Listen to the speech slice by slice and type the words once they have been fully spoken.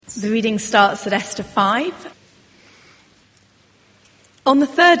The reading starts at Esther 5. On the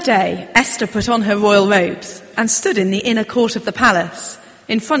third day, Esther put on her royal robes and stood in the inner court of the palace,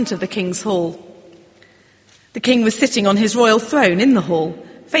 in front of the king's hall. The king was sitting on his royal throne in the hall,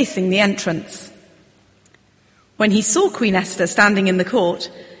 facing the entrance. When he saw Queen Esther standing in the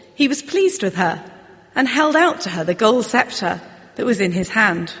court, he was pleased with her and held out to her the gold scepter that was in his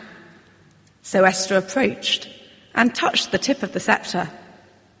hand. So Esther approached and touched the tip of the scepter.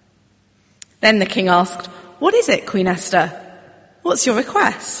 Then the king asked, "What is it, Queen Esther? What's your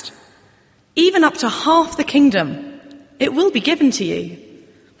request? Even up to half the kingdom, it will be given to you."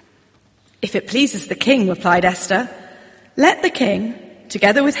 "If it pleases the king," replied Esther, "let the king,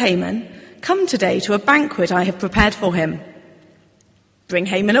 together with Haman, come today to a banquet I have prepared for him." "Bring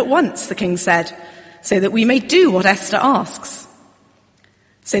Haman at once," the king said, "so that we may do what Esther asks."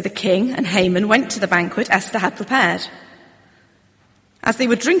 So the king and Haman went to the banquet Esther had prepared. As they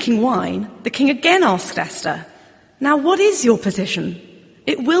were drinking wine, the king again asked Esther, "Now what is your position?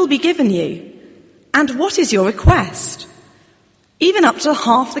 It will be given you. And what is your request? Even up to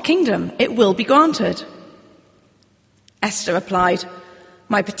half the kingdom, it will be granted." Esther replied,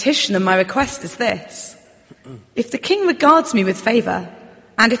 "My petition and my request is this. If the king regards me with favor,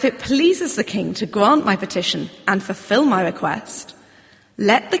 and if it pleases the king to grant my petition and fulfill my request,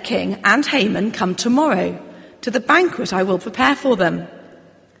 let the king and Haman come tomorrow to the banquet I will prepare for them.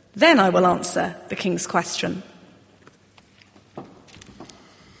 Then I will answer the king's question."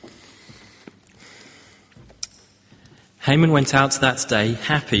 Haman went out that day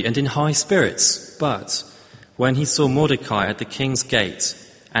happy and in high spirits, but when he saw Mordecai at the king's gate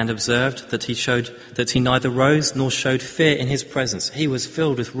and observed that he neither rose nor showed fear in his presence, he was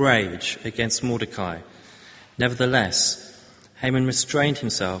filled with rage against Mordecai. Nevertheless, Haman restrained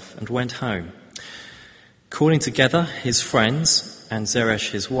himself and went home. Calling together his friends and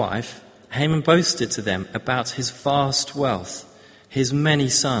Zeresh his wife, Haman boasted to them about his vast wealth, his many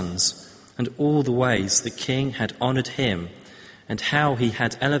sons, and all the ways the king had honored him, and how he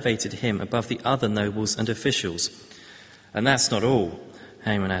had elevated him above the other nobles and officials. "And that's not all,"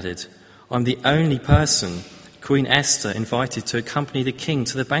 Haman added. "I'm the only person Queen Esther invited to accompany the king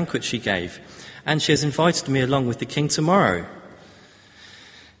to the banquet she gave, and she has invited me along with the king tomorrow.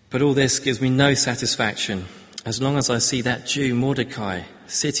 But all this gives me no satisfaction, as long as I see that Jew Mordecai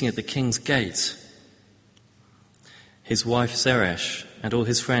sitting at the king's gate." His wife Zeresh and all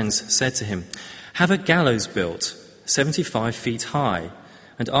his friends said to him, "Have a gallows built 75 feet high,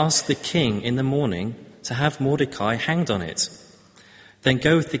 and ask the king in the morning to have Mordecai hanged on it. Then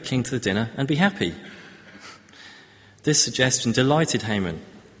go with the king to the dinner and be happy." This suggestion delighted Haman,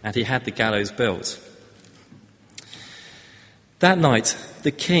 and he had the gallows built. That night, the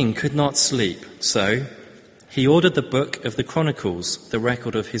king could not sleep, so he ordered the book of the Chronicles, the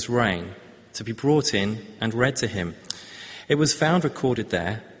record of his reign, to be brought in and read to him. It was found recorded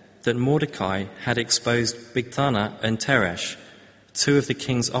there that Mordecai had exposed Bigthana and Teresh, two of the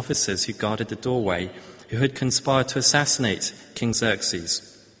king's officers who guarded the doorway, who had conspired to assassinate King Xerxes.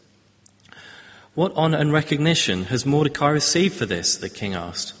 "What honor and recognition has Mordecai received for this?" the king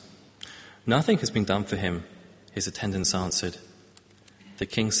asked. "Nothing has been done for him," his attendants answered. The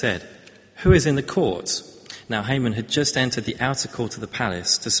king said, "Who is in the court?" Now Haman had just entered the outer court of the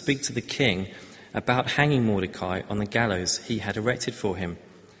palace to speak to the king about hanging Mordecai on the gallows he had erected for him.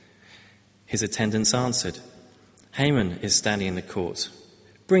 His attendants answered, "Haman is standing in the court.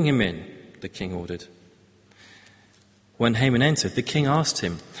 Bring him in," the king ordered. When Haman entered, the king asked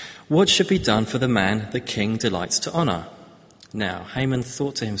him, "What should be done for the man the king delights to honor?" Now Haman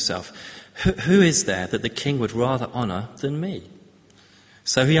thought to himself, Who is there that the king would rather honor than me?"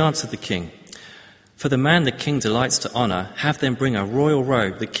 So he answered the king, "For the man the king delights to honor, have them bring a royal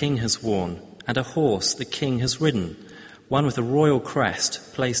robe the king has worn, and a horse the king has ridden, one with a royal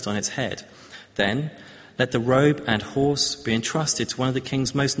crest placed on its head. Then let the robe and horse be entrusted to one of the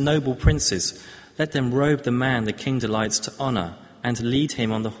king's most noble princes. Let them robe the man the king delights to honor, and lead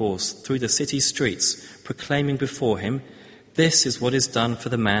him on the horse through the city streets, proclaiming before him, 'This is what is done for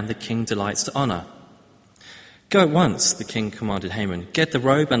the man the king delights to honor.'" "Go at once," the king commanded Haman. "Get the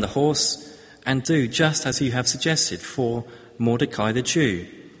robe and the horse, and do just as you have suggested for Mordecai the Jew,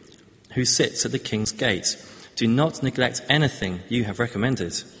 who sits at the king's gate. Do not neglect anything you have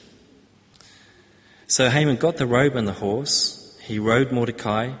recommended." So Haman got the robe and the horse. He rode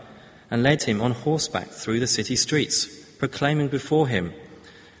Mordecai and led him on horseback through the city streets, proclaiming before him,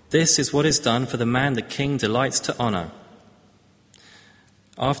 "This is what is done for the man the king delights to honor."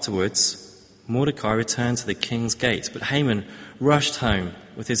 Afterwards, Mordecai returned to the king's gate, but Haman rushed home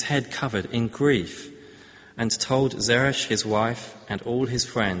with his head covered in grief and told Zeresh his wife and all his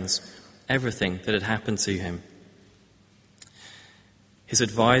friends everything that had happened to him. His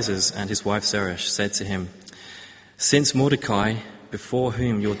advisers and his wife Zeresh said to him, "Since Mordecai, before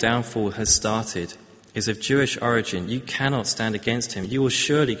whom your downfall has started, is of Jewish origin, you cannot stand against him. You will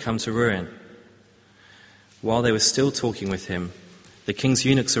surely come to ruin." While they were still talking with him, the king's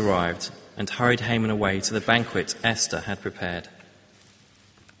eunuchs arrived and hurried Haman away to the banquet Esther had prepared.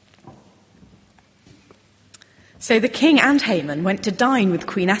 So the king and Haman went to dine with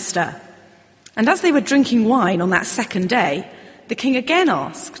Queen Esther. And as they were drinking wine on that second day, the king again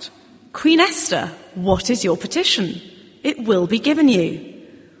asked, "Queen Esther, what is your petition? It will be given you.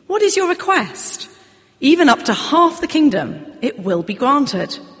 What is your request? Even up to half the kingdom, it will be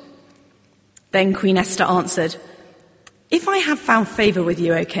granted." Then Queen Esther answered, "If I have found favor with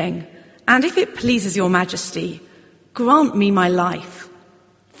you, O king, and if it pleases your majesty, grant me my life.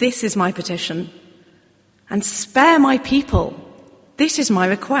 This is my petition. And spare my people. This is my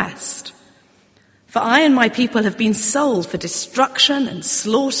request. For I and my people have been sold for destruction and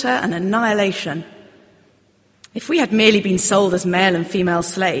slaughter and annihilation. If we had merely been sold as male and female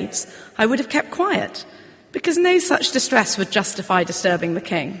slaves, I would have kept quiet, because no such distress would justify disturbing the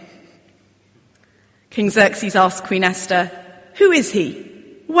king." King Xerxes asked Queen Esther, "Who is he?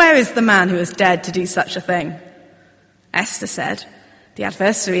 Where is the man who has dared to do such a thing?" Esther said, "The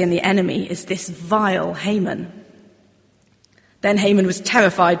adversary and the enemy is this vile Haman." Then Haman was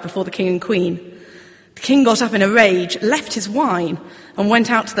terrified before the king and queen. The king got up in a rage, left his wine, and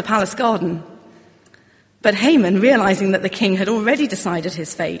went out to the palace garden. But Haman, realizing that the king had already decided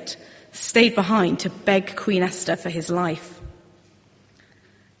his fate, stayed behind to beg Queen Esther for his life.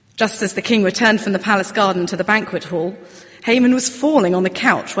 Just as the king returned from the palace garden to the banquet hall, Haman was falling on the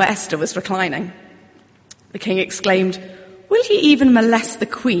couch where Esther was reclining. The king exclaimed, "Will he even molest the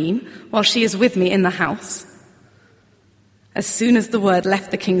queen while she is with me in the house?" As soon as the word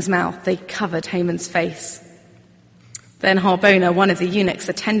left the king's mouth, they covered Haman's face. Then Harbona, one of the eunuchs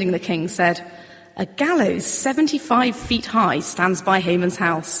attending the king, said, "A gallows 75 feet high stands by Haman's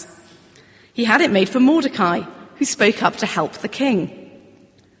house. He had it made for Mordecai, who spoke up to help the king."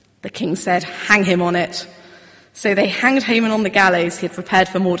 The king said, "Hang him on it." So they hanged Haman on the gallows he had prepared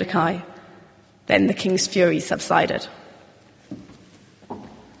for Mordecai. Then the king's fury subsided.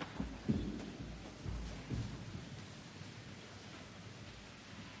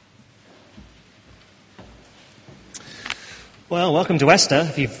 Well, welcome to Esther.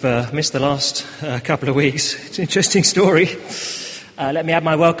 If you've missed the last couple of weeks, it's an interesting story. Let me add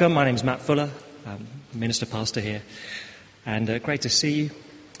my welcome. My name's Matt Fuller. I'm minister pastor here. And great to see you.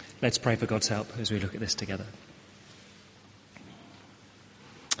 Let's pray for God's help as we look at this together.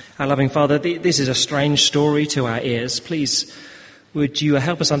 Our loving Father, this is a strange story to our ears. Please, would you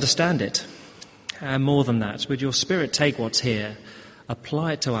help us understand it? And more than that, would your Spirit take what's here,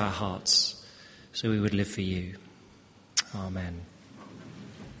 apply it to our hearts, so we would live for you. Amen.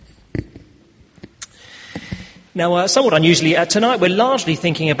 Now, somewhat unusually, tonight we're largely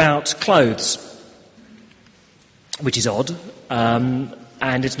thinking about clothes, which is odd.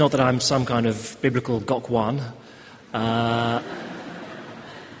 And it's not that I'm some kind of biblical Gokwan.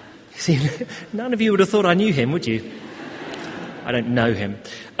 See, none of you would have thought I knew him, would you? I don't know him.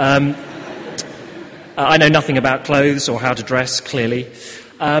 I know nothing about clothes or how to dress, clearly.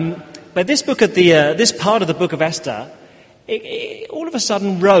 But this part of the book of Esther, all of a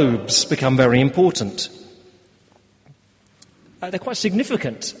sudden robes become very important. They're quite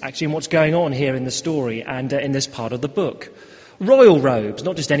significant, actually, in what's going on here in the story and in this part of the book. Royal robes,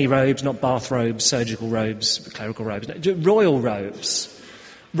 not just any robes, not bath robes, surgical robes, clerical robes, no, royal robes.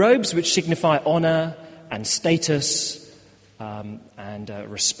 Robes which signify honour and status and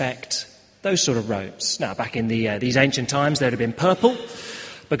respect, those sort of robes. Now, back in these ancient times, there would have been purple,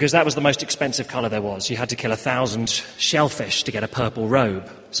 because that was the most expensive colour there was. You had to kill 1,000 shellfish to get a purple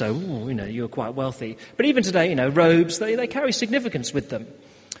robe. So, you were quite wealthy. But even today, robes, they carry significance with them.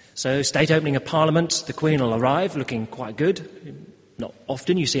 So, state opening of Parliament, the Queen will arrive looking quite good. Not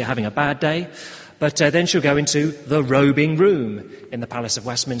often you see her having a bad day. But then she'll go into the robing room in the Palace of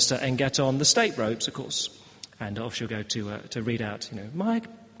Westminster and get on the state robes, of course. And off she'll go to read out, my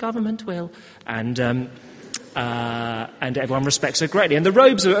government will. And everyone respects her greatly. And the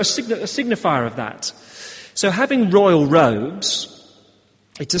robes are a signifier of that. So having royal robes,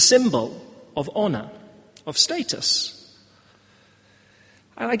 it's a symbol of honour, of status.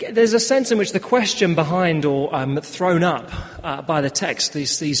 And there's a sense in which the question behind or thrown up by the text,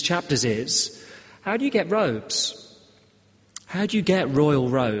 these chapters is, how do you get robes? How do you get royal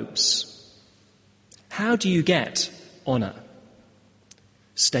robes? How do you get honour,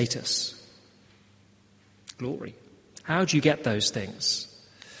 status? glory. How do you get those things?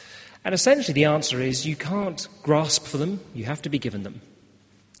 And essentially the answer is you can't grasp for them, you have to be given them.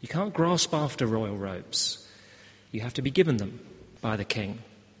 You can't grasp after royal robes. You have to be given them by the king.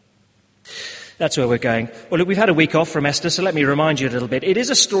 That's where we're going. Well, look, we've had a week off from Esther, so let me remind you a little bit. It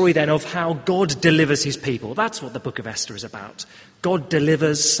is a story then of how God delivers his people. That's what the book of Esther is about. God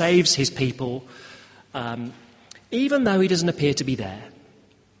delivers, saves his people, even though he doesn't appear to be there.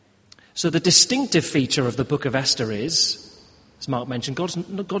 So the distinctive feature of the book of Esther is, as Mark mentioned,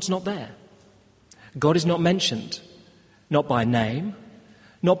 God's not there. God is not mentioned, not by name,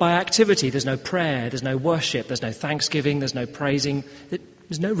 not by activity. There's no prayer, there's no worship, there's no thanksgiving, there's no praising.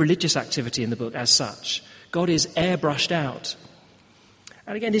 There's no religious activity in the book as such. God is airbrushed out.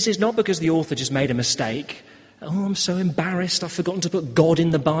 And again, this is not because the author just made a mistake. Oh, I'm so embarrassed, I've forgotten to put God in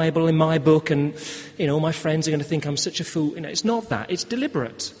the Bible in my book, and all my friends are going to think I'm such a fool. It's not that, it's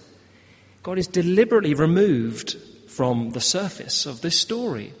deliberate. God is deliberately removed from the surface of this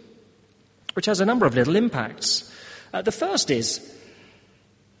story, which has a number of little impacts. The first is,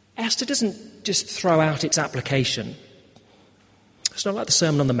 Esther doesn't just throw out its application. It's not like the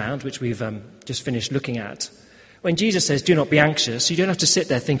Sermon on the Mount, which we've just finished looking at. When Jesus says, do not be anxious, you don't have to sit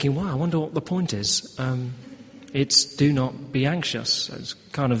there thinking, wow, I wonder what the point is. It's do not be anxious. It's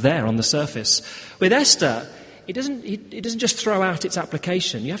kind of there on the surface. With Esther, it doesn't just throw out its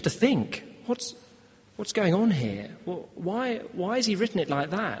application. You have to think, what's going on here? Why has he written it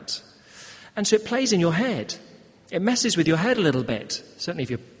like that? And so it plays in your head. It messes with your head a little bit. Certainly if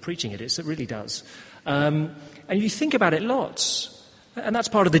you're preaching it really does. And you think about it lots. And that's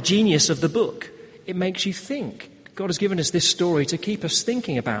part of the genius of the book. It makes you think. God has given us this story to keep us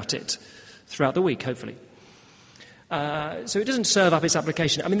thinking about it throughout the week, hopefully. So it doesn't serve up its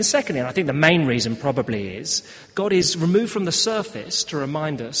application. I mean, the second thing, I think the main reason probably is, God is removed from the surface to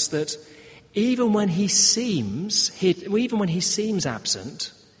remind us that even when he seems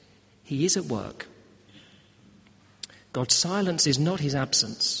absent, he is at work. God's silence is not his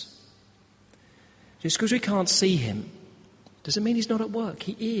absence. Just because we can't see him doesn't mean he's not at work.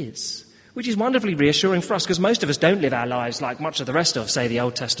 He is. Which is wonderfully reassuring for us, because most of us don't live our lives like much of the rest of, say, the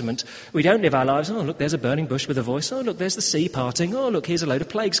Old Testament. We don't live our lives, oh, look, there's a burning bush with a voice. Oh, look, there's the sea parting. Oh, look, here's a load of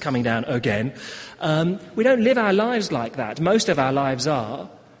plagues coming down again. We don't live our lives like that. Most of our lives are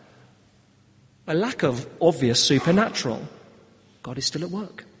a lack of obvious supernatural. God is still at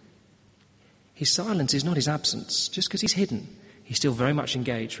work. His silence is not his absence. Just because he's hidden, he's still very much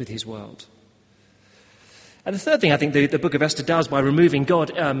engaged with his world. And the third thing I think the book of Esther does by removing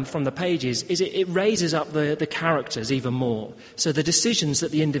God from the pages is it raises up the characters even more. So the decisions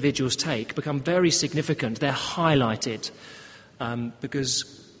that the individuals take become very significant. They're highlighted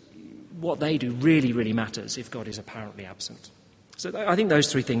because what they do really, really matters if God is apparently absent. So I think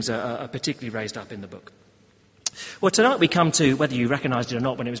those three things are particularly raised up in the book. Well, tonight we come to, whether you recognised it or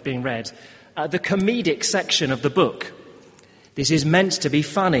not when it was being read, the comedic section of the book. This is meant to be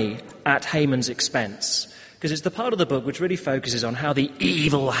funny at Haman's expense, because it's the part of the book which really focuses on how the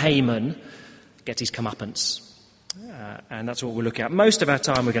evil Haman gets his comeuppance. And that's what we'll look at. Most of our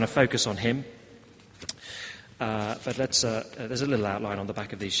time we're going to focus on him. But there's a little outline on the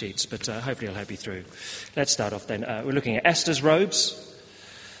back of these sheets, but hopefully it'll help you through. Let's start off then. We're looking at Esther's robes,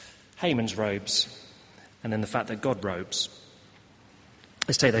 Haman's robes, and then the fact that God robes.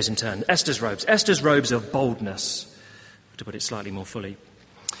 Let's take those in turn. Esther's robes of boldness, to put it slightly more fully.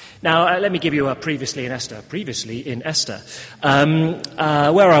 Now, let me give you a previously in Esther.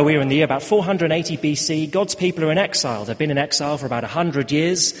 Where are we? We're in the year about 480 BC. God's people are in exile. They've been in exile for about 100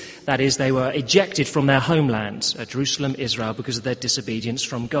 years. That is, they were ejected from their homeland, Jerusalem, Israel, because of their disobedience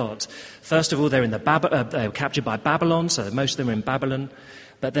from God. First of all, they were captured by Babylon, so most of them were in Babylon.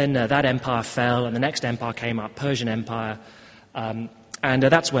 But then that empire fell, and the next empire came up, Persian Empire. And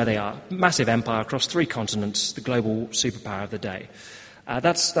that's where they are. Massive empire across 3 continents, the global superpower of the day.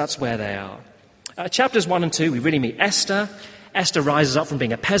 That's where they are. Chapters 1 and 2, we really meet Esther. Esther rises up from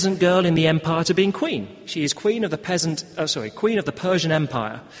being a peasant girl in the empire to being queen. She is queen of the Persian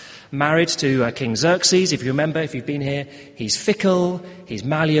Empire, married to King Xerxes. If you remember, if you've been here, he's fickle, he's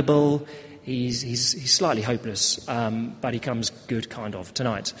malleable, he's slightly hopeless, but he comes good kind of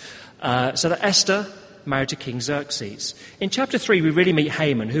tonight. So that Esther, married to King Xerxes. In chapter 3, we really meet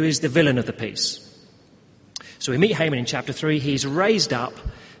Haman, who is the villain of the piece. So we meet Haman in chapter 3. He's raised up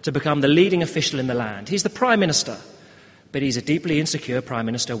to become the leading official in the land. He's the prime minister, but he's a deeply insecure prime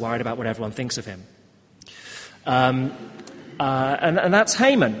minister worried about what everyone thinks of him. And that's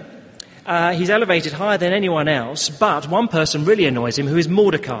Haman. He's elevated higher than anyone else, but one person really annoys him, who is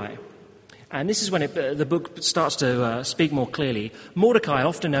Mordecai. And this is when the book starts to speak more clearly. Mordecai,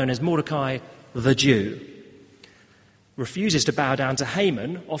 often known as Mordecai the Jew. refuses to bow down to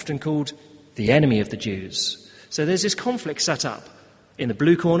Haman, often called the enemy of the Jews. So there's this conflict set up. In the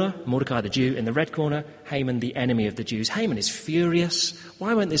blue corner, Mordecai the Jew. In the red corner, Haman the enemy of the Jews. Haman is furious.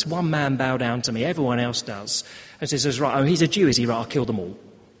 Why won't this one man bow down to me? Everyone else does. And so he says, right, oh, he's a Jew, is he? Right, I'll kill them all.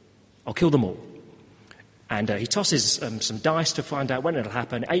 I'll kill them all. And he tosses some dice to find out when it'll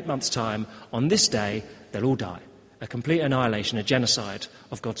happen. 8 months' time, on this day, they'll all die. A complete annihilation, a genocide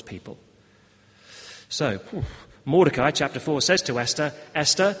of God's people. So, Mordecai, chapter 4, says to Esther,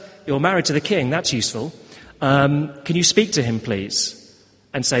 Esther, you're married to the king, that's useful. Can you speak to him, please?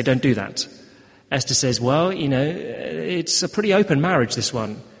 And say, don't do that. Esther says, well, it's a pretty open marriage, this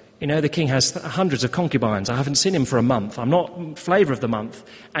one. The king has hundreds of concubines. I haven't seen him for a month. I'm not flavour of the month.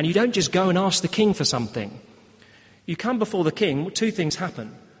 And you don't just go and ask the king for something. You come before the king, two things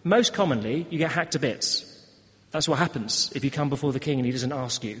happen. Most commonly, you get hacked to bits. That's what happens if you come before the king and he doesn't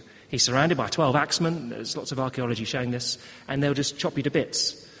ask you. He's surrounded by 12 axemen. There's lots of archaeology showing this. And they'll just chop you to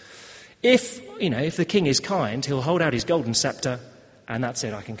bits. If the king is kind, he'll hold out his golden scepter, and that's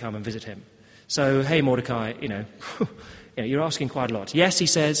it, I can come and visit him. So, hey, Mordecai, you're asking quite a lot. Yes, he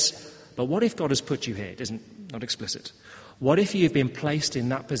says, but what if God has put you here? It isn't not explicit. What if you've been placed in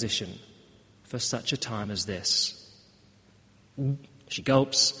that position for such a time as this? She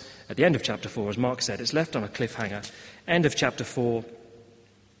gulps. At the end of chapter 4, as Mark said, it's left on a cliffhanger. End of chapter 4,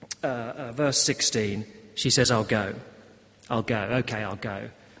 verse 16, she says, I'll go. I'll go. Okay, I'll go.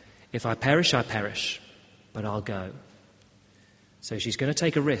 If I perish, I perish, but I'll go. So she's going to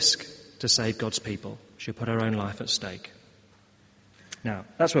take a risk to save God's people. She'll put her own life at stake. Now,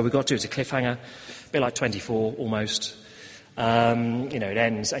 that's where we got to. It's a cliffhanger, a bit like 24 almost. It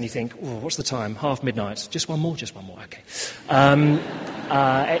ends and you think, oh, what's the time? midnight. Just one more. Okay.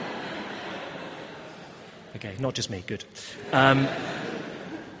 Okay, not just me. Good.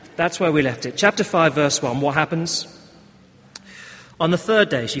 That's where we left it. Chapter 5, verse 1. What happens? On the third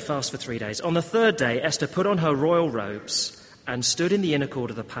day, she fasted for 3 days. On the third day, Esther put on her royal robes and stood in the inner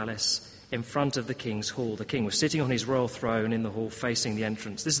court of the palace in front of the king's hall. The king was sitting on his royal throne in the hall facing the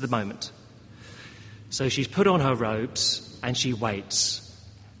entrance. This is the moment. So she's put on her robes and she waits.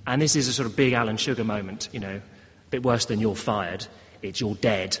 And this is a sort of big Alan Sugar moment, a bit worse than you're fired. It's you're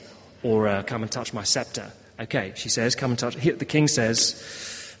dead, or come and touch my scepter. Okay, she says, come and touch. The king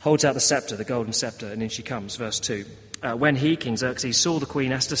says, holds out the scepter, the golden scepter, and in she comes, verse 2. When he, King Xerxes, saw the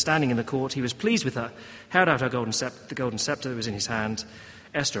Queen Esther standing in the court, he was pleased with her, held out her the golden scepter that was in his hand.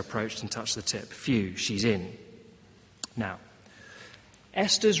 Esther approached and touched the tip. Phew, she's in. Now,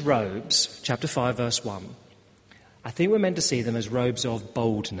 Esther's robes, chapter 5, verse 1, I think we're meant to see them as robes of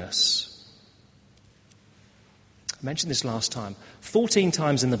boldness. I mentioned this last time. 14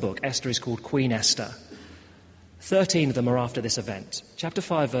 times in the book, Esther is called Queen Esther. 13 of them are after this event. Chapter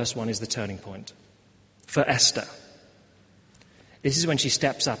 5, verse 1 is the turning point for Esther. This is when she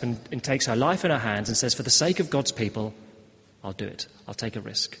steps up and takes her life in her hands and says, for the sake of God's people, I'll do it. I'll take a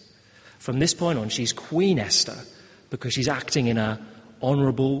risk. From this point on, she's Queen Esther because she's acting in a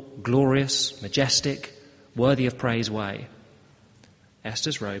honourable, glorious, majestic, worthy of praise way.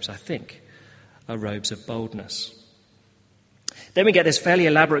 Esther's robes, I think, are robes of boldness. Then we get this fairly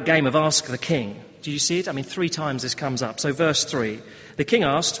elaborate game of Ask the King. Did you see it? 3 times this comes up. So verse 3, the king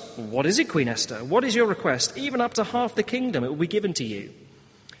asked, what is it, Queen Esther? What is your request? Even up to half the kingdom, it will be given to you.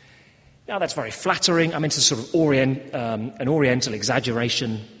 Now that's very flattering. It's a sort of an oriental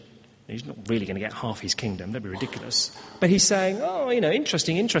exaggeration. He's not really going to get half his kingdom. That'd be ridiculous. But he's saying,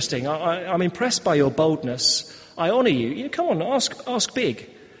 interesting. I'm impressed by your boldness. I honour you. Come on, ask big.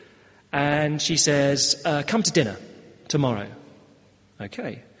 And she says, come to dinner tomorrow.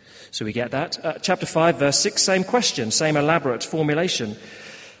 Okay. So we get that. Chapter 5, verse 6, same question, same elaborate formulation.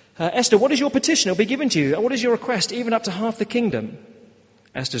 Esther, what is your petition? It will be given to you. What is your request? Even up to half the kingdom.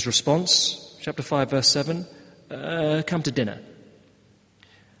 Esther's response, chapter 5, verse 7, come to dinner.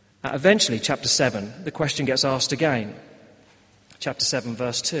 Eventually, chapter 7, the question gets asked again. Chapter 7,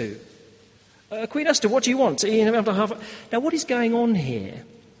 verse 2. Queen Esther, what do you want? Now, what is going on here?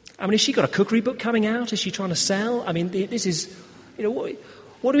 Has she got a cookery book coming out? Is she trying to sell? This is,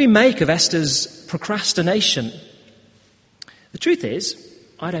 what do we make of Esther's procrastination? The truth is,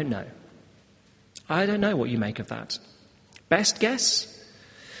 I don't know. I don't know what you make of that. Best guess?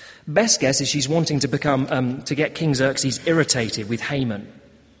 Best guess is she's wanting to to get King Xerxes irritated with Haman.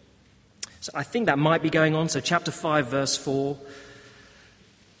 So I think that might be going on. So chapter 5, verse 4,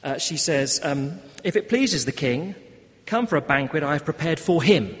 she says, if it pleases the king, come for a banquet I have prepared for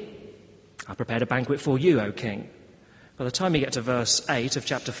him. I prepared a banquet for you, O king. By the time you get to verse 8 of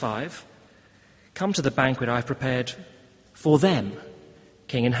chapter 5, come to the banquet I have prepared for them,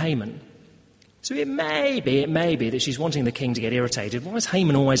 King and Haman. So it may be that she's wanting the king to get irritated. Why is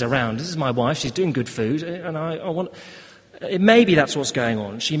Haman always around? This is my wife, she's doing good food, and I want... It may be that's what's going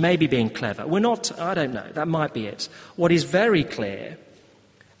on. She may be being clever. I don't know, that might be it. What is very clear,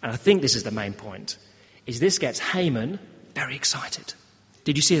 and I think this is the main point, is this gets Haman very excited.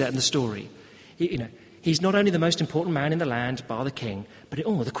 Did you see that in the story? He's not only the most important man in the land, bar the king, but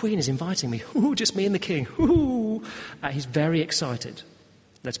the queen is inviting me. Ooh, just me and the king. Ooh. He's very excited.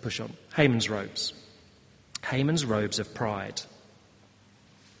 Let's push on. Haman's robes. Haman's robes of pride.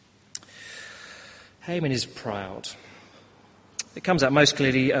 Haman is proud. It comes out most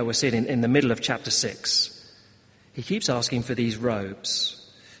clearly, we're seeing in the middle of chapter 6. He keeps asking for these robes.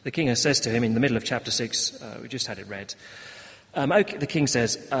 The king says to him in the middle of chapter 6, we just had it read, the king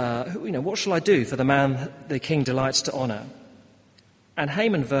says, what shall I do for the man the king delights to honour? And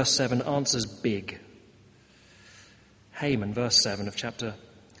Haman, verse 7, answers big. Haman, verse 7 of chapter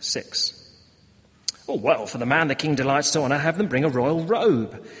 6. Oh, well, for the man the king delights to honour, have them bring a royal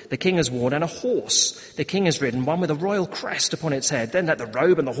robe. The king has worn and a horse. The king has ridden, one with a royal crest upon its head. Then let the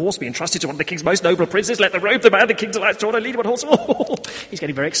robe and the horse be entrusted to one of the king's most noble princes. Let the robe the man the king delights to honour lead one horse. Oh, he's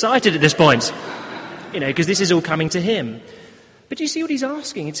getting very excited at this point, because this is all coming to him. But do you see what he's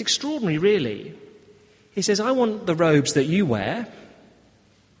asking? It's extraordinary, really. He says, I want the robes that you wear.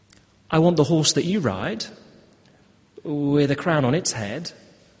 I want the horse that you ride, with a crown on its head.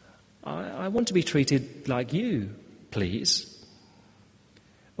 I want to be treated like you, please.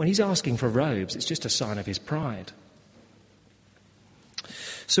 When he's asking for robes, it's just a sign of his pride.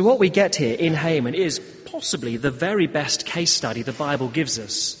 So what we get here in Haman is possibly the very best case study the Bible gives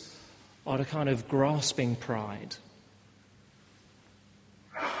us on a kind of grasping pride.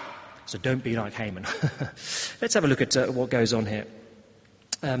 So don't be like Haman. Let's have a look at what goes on here.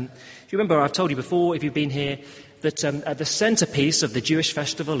 Do you remember, I've told you before, if you've been here, that at the centrepiece of the Jewish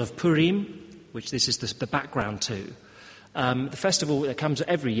festival of Purim, which this is the background to, the festival that comes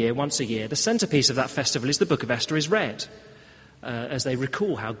every year, once a year, the centrepiece of that festival is the book of Esther is read, as they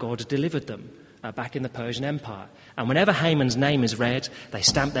recall how God delivered them back in the Persian Empire. And whenever Haman's name is read, they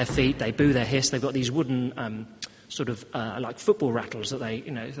stamp their feet, they boo, they hiss, they've got these wooden like football rattles that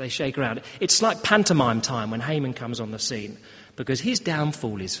they shake around. It's like pantomime time when Haman comes on the scene, because his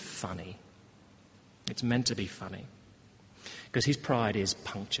downfall is funny. It's meant to be funny, because his pride is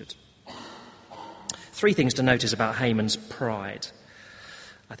punctured. 3 things to notice about Haman's pride.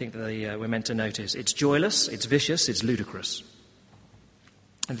 I think that we're meant to notice. It's joyless, it's vicious, it's ludicrous.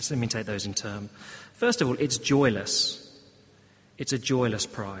 And let me take those in turn. First of all, it's joyless. It's a joyless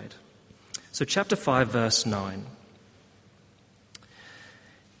pride. So chapter 5, verse 9.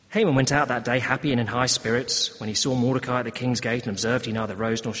 Haman went out that day happy and in high spirits. When he saw Mordecai at the king's gate and observed he neither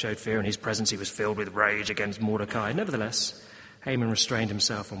rose nor showed fear, in his presence he was filled with rage against Mordecai. Nevertheless, Haman restrained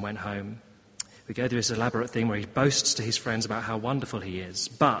himself and went home. We go through this elaborate thing where he boasts to his friends about how wonderful he is.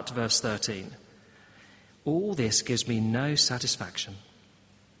 But, verse 13, all this gives me no satisfaction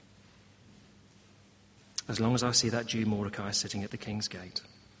as long as I see that Jew Mordecai sitting at the king's gate.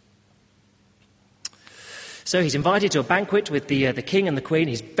 So he's invited to a banquet with the king and the queen.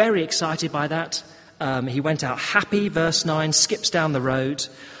 He's very excited by that. He went out happy, verse 9, skips down the road.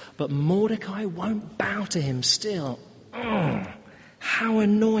 But Mordecai won't bow to him still. How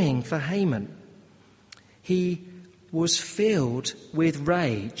annoying for Haman. He was filled with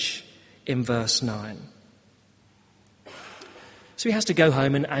rage in verse 9. So he has to go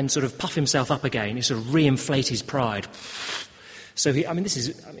home and sort of puff himself up again. He sort of re-inflate his pride. So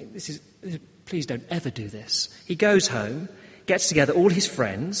please don't ever do this. He goes home, gets together all his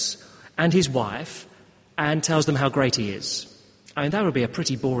friends and his wife, and tells them how great he is. I mean, that would be a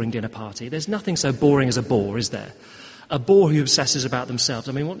pretty boring dinner party. There's nothing so boring as a bore, is there? A bore who obsesses about themselves.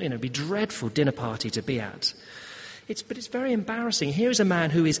 I mean, it'd be a dreadful dinner party to be at. But it's very embarrassing. Here is a man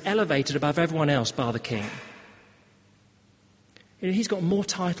who is elevated above everyone else bar the king. He's got more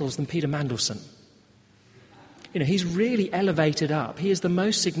titles than Peter Mandelson. He's really elevated up. He is the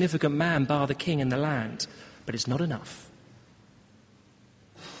most significant man bar the king in the land. But it's not enough.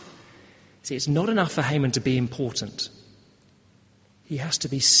 See, it's not enough for Haman to be important. He has to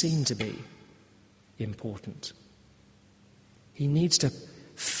be seen to be important. He needs to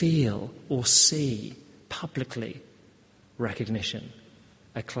feel or see publicly recognition,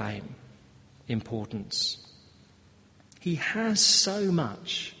 acclaim, importance. He has so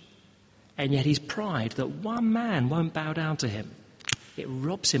much, and yet his pride that one man won't bow down to him, it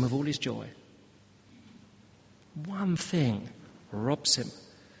robs him of all his joy. One thing robs him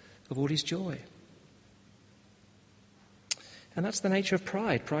of all his joy. And that's the nature of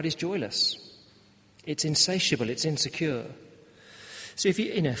pride. Pride is joyless. It's insatiable. It's insecure. So if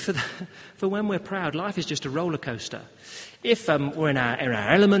for when we're proud, life is just a roller coaster. If we're in our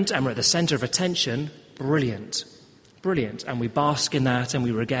element and we're at the centre of attention, brilliant, and we bask in that and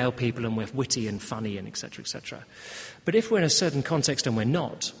we regale people and we're witty and funny and etc., etc. But if we're in a certain context and we're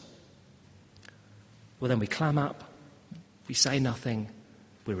not, well, then we clam up, we say nothing,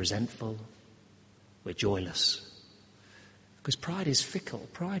 we're resentful, we're joyless. Because pride is fickle,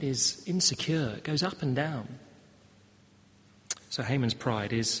 pride is insecure, it goes up and down. So Haman's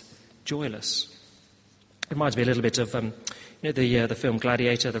pride is joyless. It reminds me a little bit of the film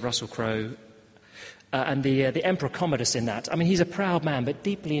Gladiator, the Russell Crowe, and the Emperor Commodus in that. I mean, he's a proud man, but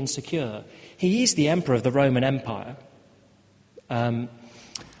deeply insecure. He is the emperor of the Roman Empire, and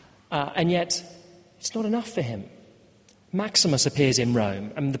yet it's not enough for him. Maximus appears in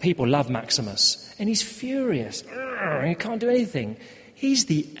Rome, and the people love Maximus, and he's furious. He can't do anything. He's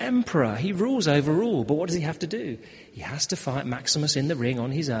the emperor. He rules over all, but what does he have to do? He has to fight Maximus in the ring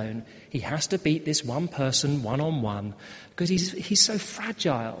on his own. He has to beat this one person one-on-one, because he's so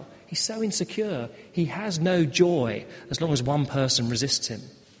fragile. He's so insecure. He has no joy as long as one person resists him.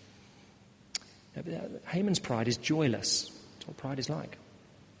 Haman's pride is joyless. That's what pride is like.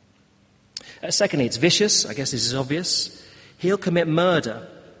 Secondly, it's vicious. I guess this is obvious. He'll commit murder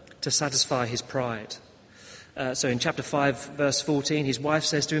to satisfy his pride. So in chapter 5, verse 14, his wife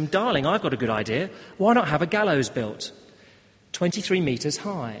says to him, "Darling, I've got a good idea. Why not have a gallows built 23 metres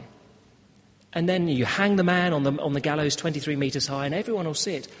high? And then you hang the man on the gallows 23 metres high and everyone will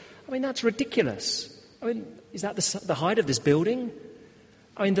see it." I mean, that's ridiculous. I mean, is that the height of this building?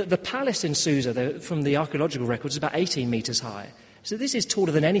 I mean, the palace in Susa, from the archaeological records, is about 18 metres high. So this is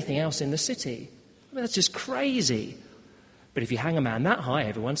taller than anything else in the city. I mean, that's just crazy. But if you hang a man that high,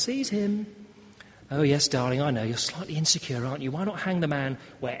 everyone sees him. "Oh, yes, darling, I know, you're slightly insecure, aren't you? Why not hang the man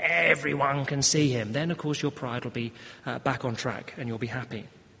where everyone can see him? Then, of course, your pride will be back on track and you'll be happy."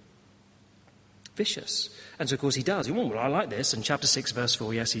 Vicious. And so, of course, he does. Well, I like this. In chapter 6, verse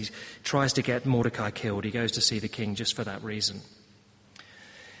 4, yes, he tries to get Mordecai killed. He goes to see the king just for that reason.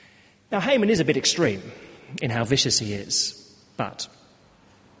 Now, Haman is a bit extreme in how vicious he is. But,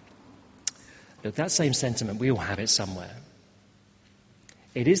 look, that same sentiment, we all have it somewhere.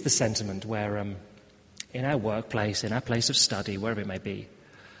 It is the sentiment where, in our workplace, in our place of study, wherever it may be,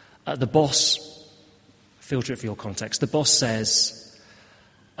 the boss, filter it for your context, the boss says,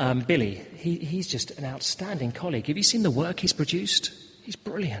 "Billy, he's just an outstanding colleague. Have you seen the work he's produced? He's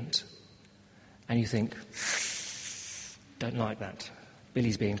brilliant." And you think, don't like that.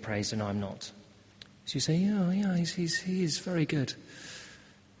 Billy's being praised and I'm not. So you say, yeah, he is very good.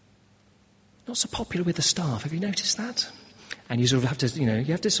 Not so popular with the staff. Have you noticed that? And you sort of have to, you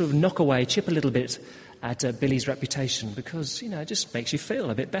have to sort of knock away, chip a little bit at Billy's reputation because, it just makes you feel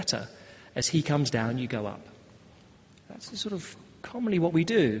a bit better. As he comes down, you go up. That's sort of commonly what we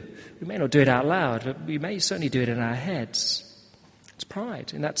do. We may not do it out loud, but we may certainly do it in our heads. It's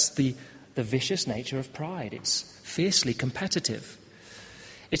pride, and that's the vicious nature of pride. It's fiercely competitive.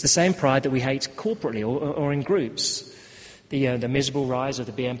 It's the same pride that we hate corporately or in groups. The miserable rise of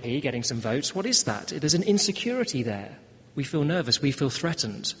the BNP getting some votes, what is that? There's an insecurity there. We feel nervous, we feel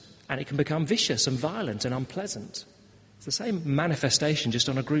threatened, and it can become vicious and violent and unpleasant. It's the same manifestation, just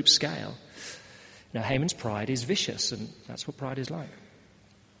on a group scale. Now, Haman's pride is vicious, and that's what pride is like.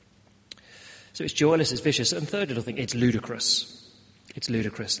 So it's joyless, it's vicious, and third little thing, it's ludicrous. It's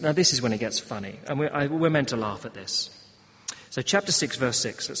ludicrous. Now, this is when it gets funny, and we're meant to laugh at this. So chapter 6, verse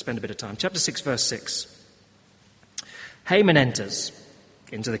 6, let's spend a bit of time. Chapter 6, verse 6. Haman enters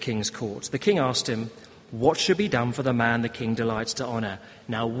into the king's court. The king asked him, "What should be done for the man the king delights to honour?"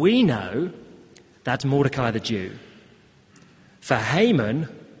 Now, we know that's Mordecai the Jew. For Haman,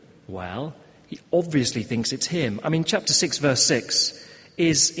 well, he obviously thinks it's him. I mean, chapter 6, verse 6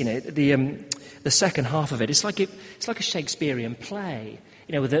 is, the second half of it. It's like a Shakespearean play.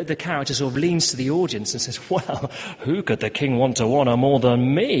 Where the character sort of leans to the audience and says, "Well, who could the king want to honour more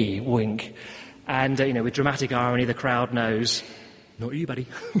than me?" Wink. And, with dramatic irony, the crowd knows, not you, buddy.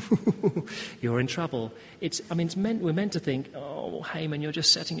 You're in trouble. We're meant to think, "Oh, Haman, you're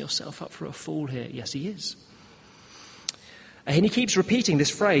just setting yourself up for a fall here." Yes, he is. And he keeps repeating this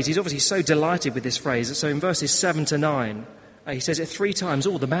phrase. He's obviously so delighted with this phrase. So in verses 7 to 9, he says it 3 times.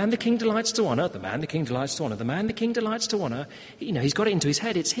 "Oh, the man the king delights to honour, the man the king delights to honour, the man the king delights to honour." He's got it into his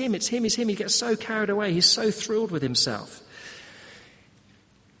head. It's him, it's him, it's him. He gets so carried away. He's so thrilled with himself.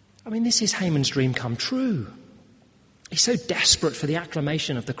 This is Haman's dream come true. He's so desperate for the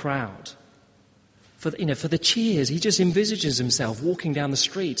acclamation of the crowd, for the cheers. He just envisages himself walking down the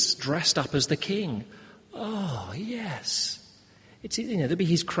streets dressed up as the king. Oh, yes. There'll be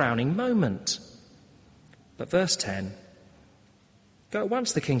his crowning moment. But verse 10, Go at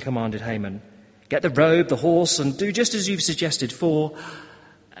once, the king commanded Haman. Get the robe, the horse, and do just as you've suggested for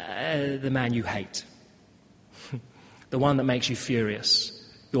the man you hate. The one that makes you furious.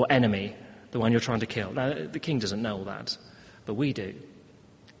 Your enemy, the one you're trying to kill. Now, the king doesn't know all that, but we do.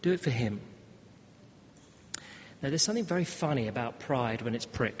 Do it for him. Now, there's something very funny about pride when it's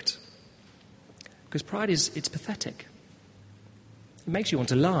pricked. Because pride it's pathetic. It makes you want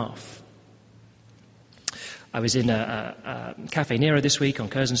to laugh. I was in a Cafe Nero this week on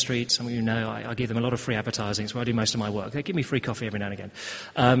Curzon Street. Some of you know I give them a lot of free advertising. It's where I do most of my work. They give me free coffee every now and again.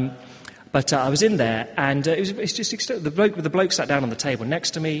 But I was in there, and it's just the bloke sat down on the table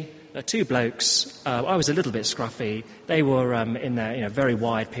next to me. Two blokes. I was a little bit scruffy. They were in their very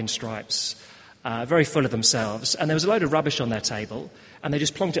wide pinstripes, very full of themselves. And there was a load of rubbish on their table, and they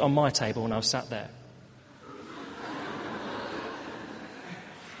just plonked it on my table when I was sat there.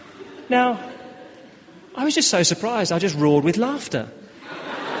 Now, I was just so surprised, I just roared with laughter.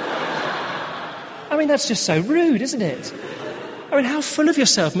 I mean, that's just so rude, isn't it? I mean, how full of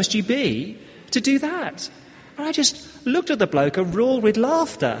yourself must you be to do that? And I just looked at the bloke and roared with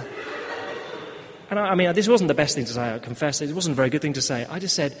laughter. And I mean, this wasn't the best thing to say, I confess. It wasn't a very good thing to say. I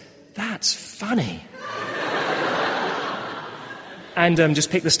just said, that's funny. And just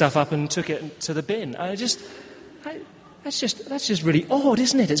picked the stuff up and took it to the bin. That's just really odd,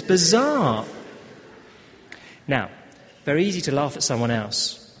 isn't it? It's bizarre. Now, very easy to laugh at someone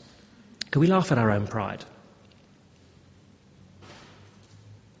else. Can we laugh at our own pride?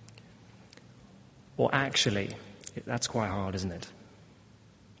 Or actually, that's quite hard, isn't it?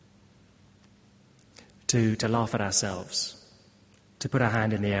 To laugh at ourselves. To put our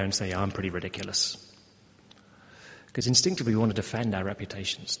hand in the air and say, I'm pretty ridiculous. Because instinctively we want to defend our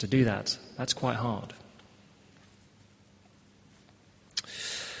reputations. To do that, that's quite hard.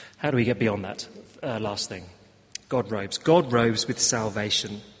 How do we get beyond that? Last thing. God robes. God robes with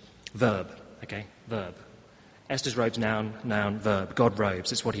salvation. Verb. Okay? Verb. Esther's robes, noun, verb. God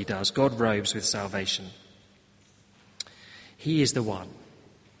robes. It's what he does. God robes with salvation. He is the one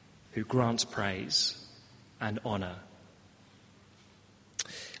who grants praise and honour.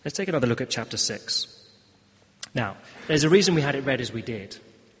 Let's take another look at chapter 6. Now, there's a reason we had it read as we did.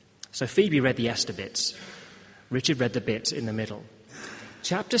 So Phoebe read the Esther bits. Richard read the bit in the middle.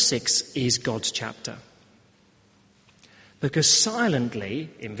 Chapter 6 is God's chapter. Because silently,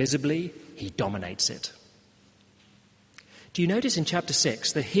 invisibly, he dominates it. Do you notice in chapter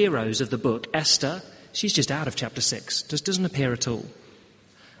 6, the heroes of the book, Esther, she's just out of chapter 6, doesn't appear at all.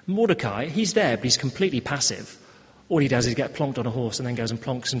 Mordecai, he's there, but he's completely passive. All he does is get plonked on a horse and then goes and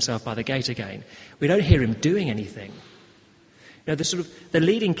plonks himself by the gate again. We don't hear him doing anything. You know, the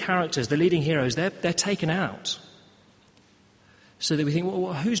leading characters, the leading heroes, they're taken out. So that we think,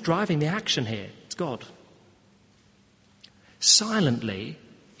 well, who's driving the action here? It's God. Silently,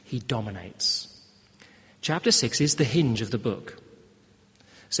 he dominates. Chapter 6 is the hinge of the book.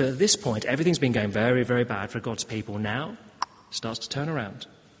 So at this point, everything's been going very, very bad for God's people. Now, it starts to turn around.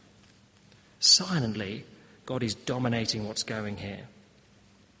 Silently, God is dominating what's going here.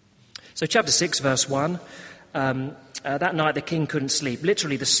 So chapter 6, verse 1, that night the king couldn't sleep.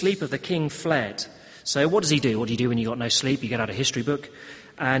 Literally, the sleep of the king fled. So what does he do? What do you do when you've got no sleep? You get out a history book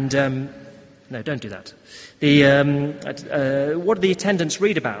and... no, don't do that. What do the attendants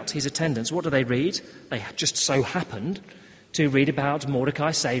read about? His attendants, what do they read? They just so happened to read about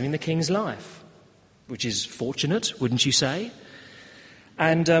Mordecai saving the king's life, which is fortunate, wouldn't you say?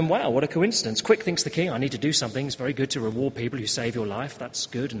 And, wow, what a coincidence. Quick, thinks the king, I need to do something. It's very good to reward people who save your life. That's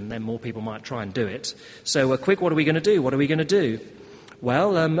good, and then more people might try and do it. So, quick, what are we going to do? What are we going to do?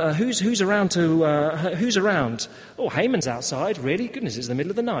 Well, who's around who's around? Oh, Haman's outside. Really? Goodness, it's the middle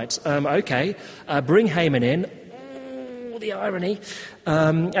of the night. Okay, bring Haman in. Oh, the irony.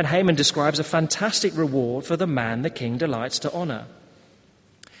 And Haman describes a fantastic reward for the man the king delights to honour.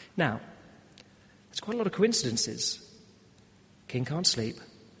 Now, there's quite a lot of coincidences. King can't sleep.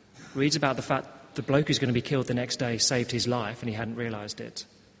 Reads about the fact the bloke who's going to be killed the next day saved his life and he hadn't realised it.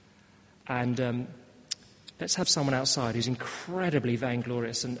 And... let's have someone outside who's incredibly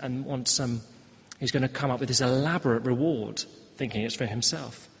vainglorious and wants who's going to come up with this elaborate reward, thinking it's for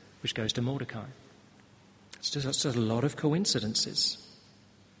himself, which goes to Mordecai. It's just a lot of coincidences.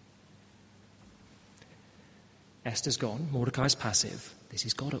 Esther's gone, Mordecai's passive. This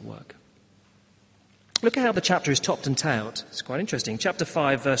is God at work. Look at how the chapter is topped and tailed. It's quite interesting. Chapter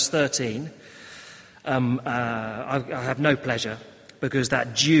 5, verse 13. I have no pleasure because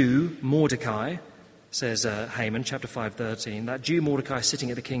that Jew, Mordecai, says Haman, chapter 5:13, that Jew Mordecai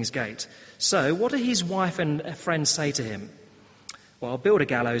sitting at the king's gate. So, what do his wife and friends say to him? Well, build a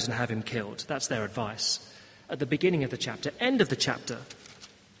gallows and have him killed. That's their advice. at the beginning of the chapter, end of the chapter.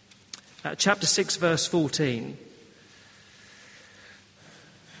 Chapter 6, verse 14.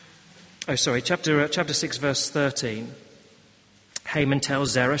 Chapter 6, verse 13. Haman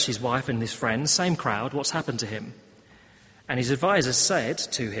tells Zeresh, his wife, and his friends, same crowd, what's happened to him. And his advisors said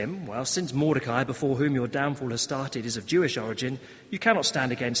to him, well, since Mordecai, before whom your downfall has started, is of Jewish origin, you cannot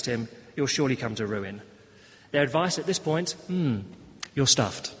stand against him. You'll surely come to ruin. Their advice at this point, you're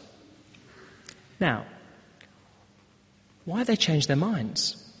stuffed. Now, why have they changed their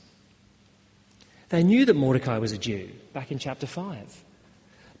minds? They knew that Mordecai was a Jew back in chapter 5.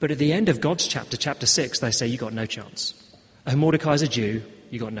 But at the end of God's chapter 6, they say, you got no chance. Oh, Mordecai's a Jew,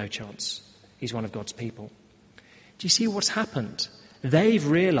 you got no chance. He's one of God's people. Do you see what's happened? They've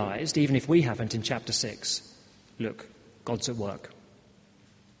realised, even if we haven't in chapter 6, look, God's at work.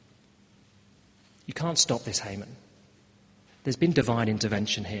 You can't stop this, Haman. There's been divine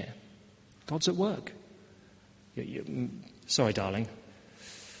intervention here. God's at work. Sorry, darling.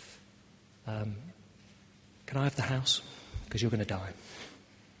 Can I have the house? Because you're going to die.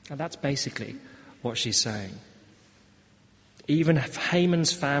 And that's basically what she's saying. Even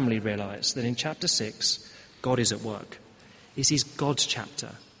Haman's family realised that in chapter 6, God is at work. This is God's chapter.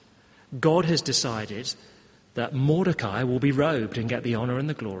 God has decided that Mordecai will be robed and get the honour and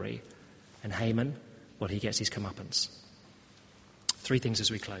the glory, and Haman, well, he gets his comeuppance. 3 things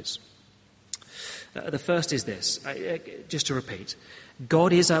as we close. The first is this, just to repeat,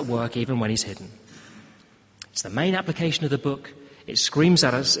 God is at work even when he's hidden. It's the main application of the book. It screams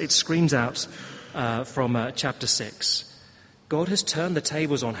at us, it screams out from chapter 6. God has turned the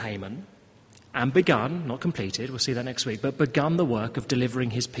tables on Haman and begun, not completed, we'll see that next week, but begun the work of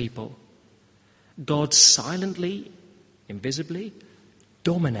delivering his people. God silently, invisibly,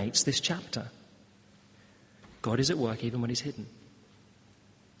 dominates this chapter. God is at work even when he's hidden.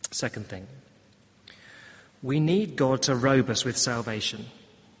 Second thing, we need God to robe us with salvation.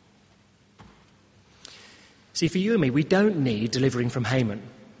 See, for you and me, we don't need delivering from Haman.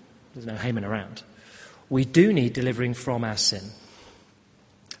 There's no Haman around. We do need delivering from our sin.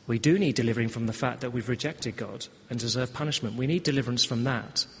 We do need delivering from the fact that we've rejected God and deserve punishment. We need deliverance from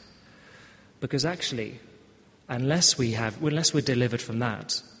that. Because actually, unless we're delivered from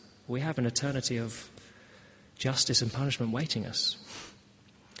that, we have an eternity of justice and punishment waiting us.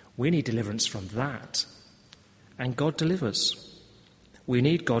 We need deliverance from that. And God delivers. We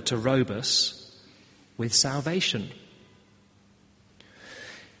need God to robe us with salvation.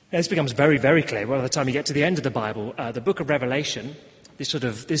 Now, this becomes very, very clear by the time you get to the end of the Bible. The book of Revelation,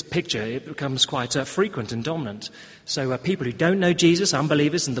 this picture, it becomes quite frequent and dominant. So people who don't know Jesus,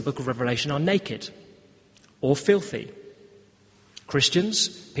 unbelievers in the book of Revelation, are naked or filthy. Christians,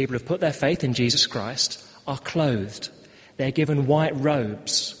 people who've put their faith in Jesus Christ, are clothed. They're given white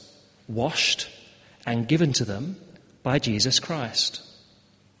robes, washed and given to them by Jesus Christ.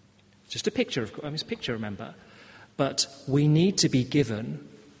 Just a picture, it's a picture, remember. But we need to be given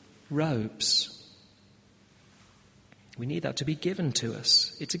robes. We need that to be given to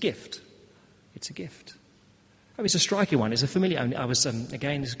us. It's a gift. It's a gift. Oh, it's a striking one. It's a familiar. I was,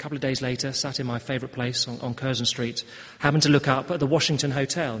 again, a couple of days later, sat in my favourite place on Curzon Street, happened to look up at the Washington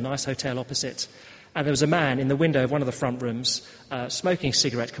Hotel, nice hotel opposite, and there was a man in the window of one of the front rooms smoking a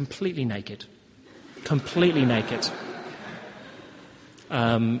cigarette, completely naked. Completely naked.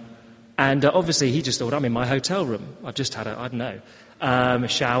 And obviously he just thought, I'm in my hotel room. I've just had a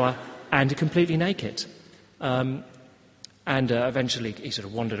shower, and completely naked. And eventually he sort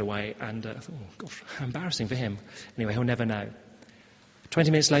of wandered away, and I thought, oh, gosh, how embarrassing for him. Anyway, he'll never know.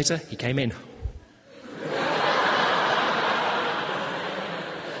 20 minutes later, he came in.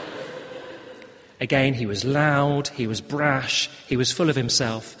 Again, he was loud, he was brash, he was full of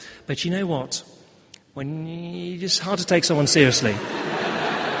himself. But you know what? It's hard to take someone seriously.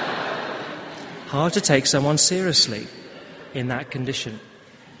 Hard to take someone seriously in that condition.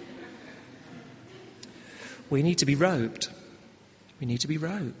 We need to be robed. We need to be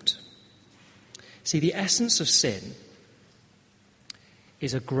robed. See, the essence of sin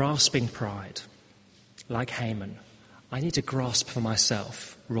is a grasping pride, like Haman. I need to grasp for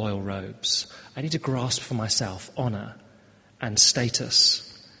myself royal robes. I need to grasp for myself honour and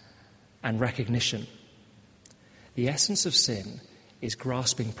status and recognition. The essence of sin is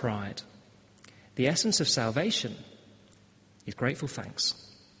grasping pride. The essence of salvation is grateful thanks.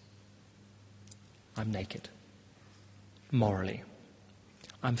 I'm naked, morally.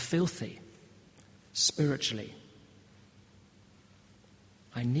 I'm filthy, spiritually.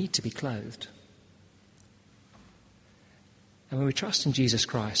 I need to be clothed. And when we trust in Jesus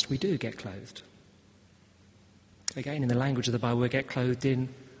Christ, we do get clothed. Again, in the language of the Bible, we get clothed in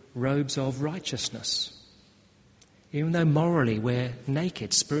robes of righteousness. Even though morally we're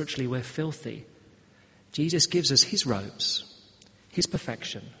naked, spiritually we're filthy, Jesus gives us his robes, his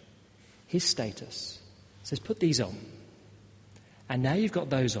perfection, his status. He says, put these on. And now you've got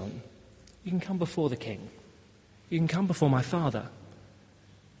those on, you can come before the King. You can come before my Father,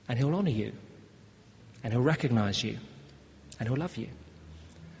 and he'll honour you, and he'll recognise you, and he'll love you,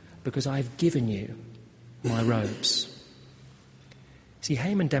 because I've given you my robes. See,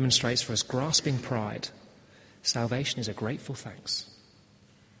 Haman demonstrates for us grasping pride. Salvation is a grateful thanks.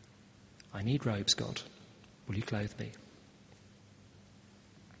 I need robes, God. Will you clothe me?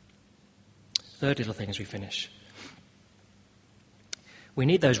 Third little thing as we finish. We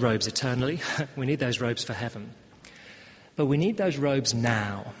need those robes eternally. We need those robes for heaven. But we need those robes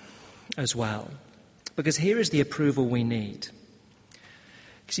now as well. Because here is the approval we need.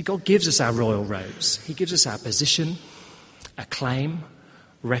 See, God gives us our royal robes. He gives us our position, acclaim,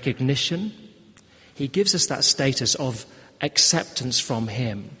 recognition. He gives us that status of acceptance from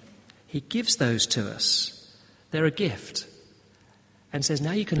him. He gives those to us. They're a gift. And says,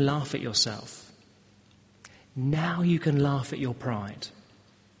 now you can laugh at yourself. Now you can laugh at your pride.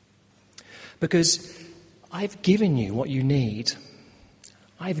 Because I've given you what you need.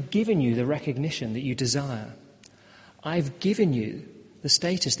 I've given you the recognition that you desire. I've given you the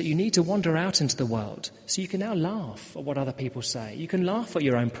status that you need to wander out into the world. So you can now laugh at what other people say. You can laugh at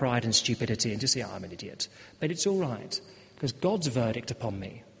your own pride and stupidity and just say, I'm an idiot. But it's all right, because God's verdict upon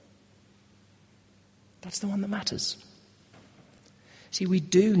me, that's the one that matters. See, we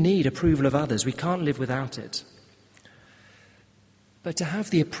do need approval of others. We can't live without it. But to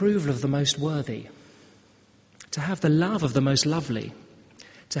have the approval of the most worthy, to have the love of the most lovely,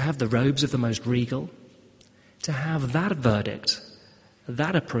 to have the robes of the most regal, to have that verdict,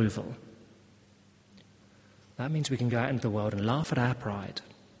 that approval, that means we can go out into the world and laugh at our pride,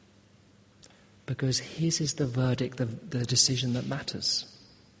 because his is the verdict, the decision that matters.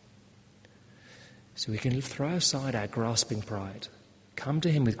 So we can throw aside our grasping pride, come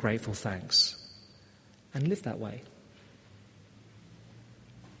to him with grateful thanks, and live that way.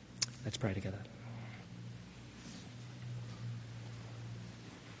 Let's pray together.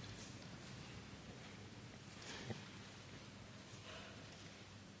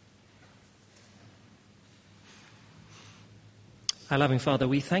 Our loving Father,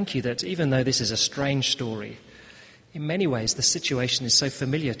 we thank you that even though this is a strange story, in many ways the situation is so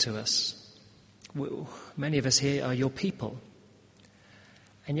familiar to us. Many of us here are your people.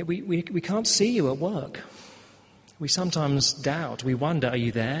 And yet we can't see you at work. We sometimes doubt. We wonder, are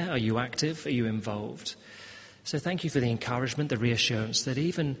you there? Are you active? Are you involved? So thank you for the encouragement, the reassurance that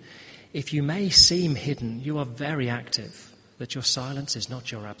even if you may seem hidden, you are very active, that your silence is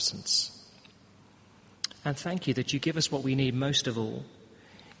not your absence. And thank you that you give us what we need most of all.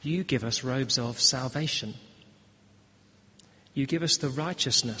 You give us robes of salvation. You give us the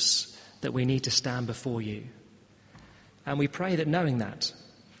righteousness that we need to stand before you. And we pray that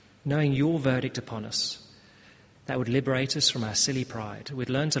knowing your verdict upon us, that would liberate us from our silly pride. We'd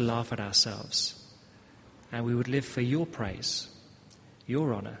learn to laugh at ourselves. And we would live for your praise,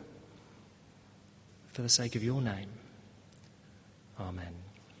 your honour, for the sake of your name. Amen.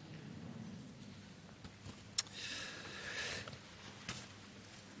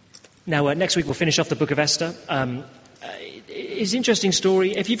 Now, next week we'll finish off the book of Esther. It's an interesting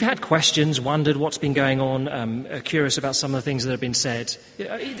story. If you've had questions, wondered what's been going on, curious about some of the things that have been said,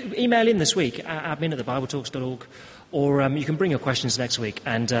 email in this week, admin@thebibletalks.org, or you can bring your questions next week.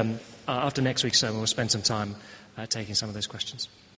 And after next week's sermon, we'll spend some time taking some of those questions.